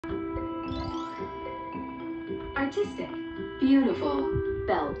artistic, beautiful,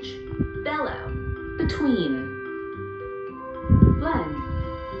 belch, bellow, between, blend,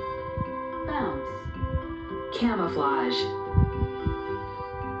 bounce, camouflage,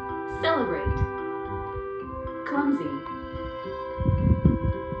 celebrate, clumsy,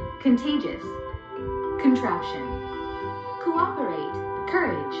 contagious, contraption, cooperate,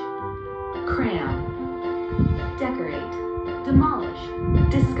 courage, cram, decorate,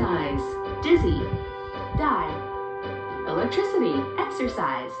 demolish, disguise, dizzy, die, electricity,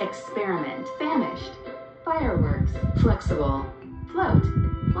 exercise, experiment, famished, fireworks, flexible, float,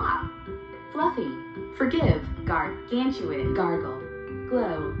 flop, fluffy, forgive, gargantuan, gargle,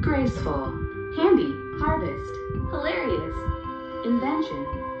 glow, graceful, handy, harvest, hilarious, invention,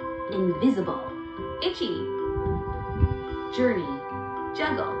 invisible, itchy, journey,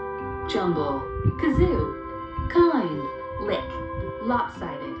 juggle, jumble, kazoo, kind, lick,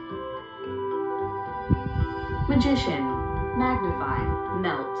 lopsided, magician, magnify,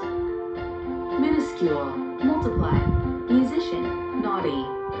 melt, minuscule, multiply, musician, naughty,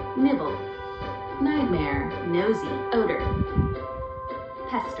 nibble, nightmare, nosy, odor,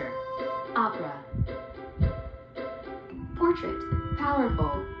 pester, opera, portrait,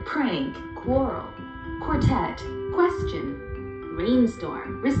 powerful, prank, quarrel, quartet, question,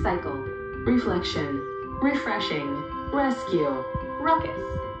 rainstorm, recycle, reflection, refreshing, rescue,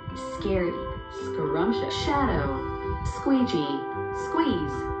 ruckus, scary, scrumptious, shadow, squeegee,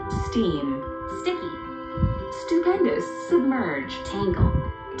 squeeze, steam, sticky, stupendous, submerge, tangle,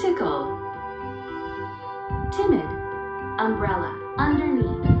 tickle, timid, umbrella,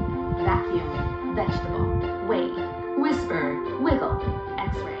 underneath, vacuum, vegetable, wave, whisper, wiggle,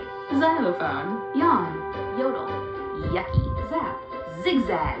 x-ray, xylophone, yawn, yodel, yucky, zap,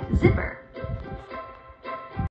 zigzag, zipper,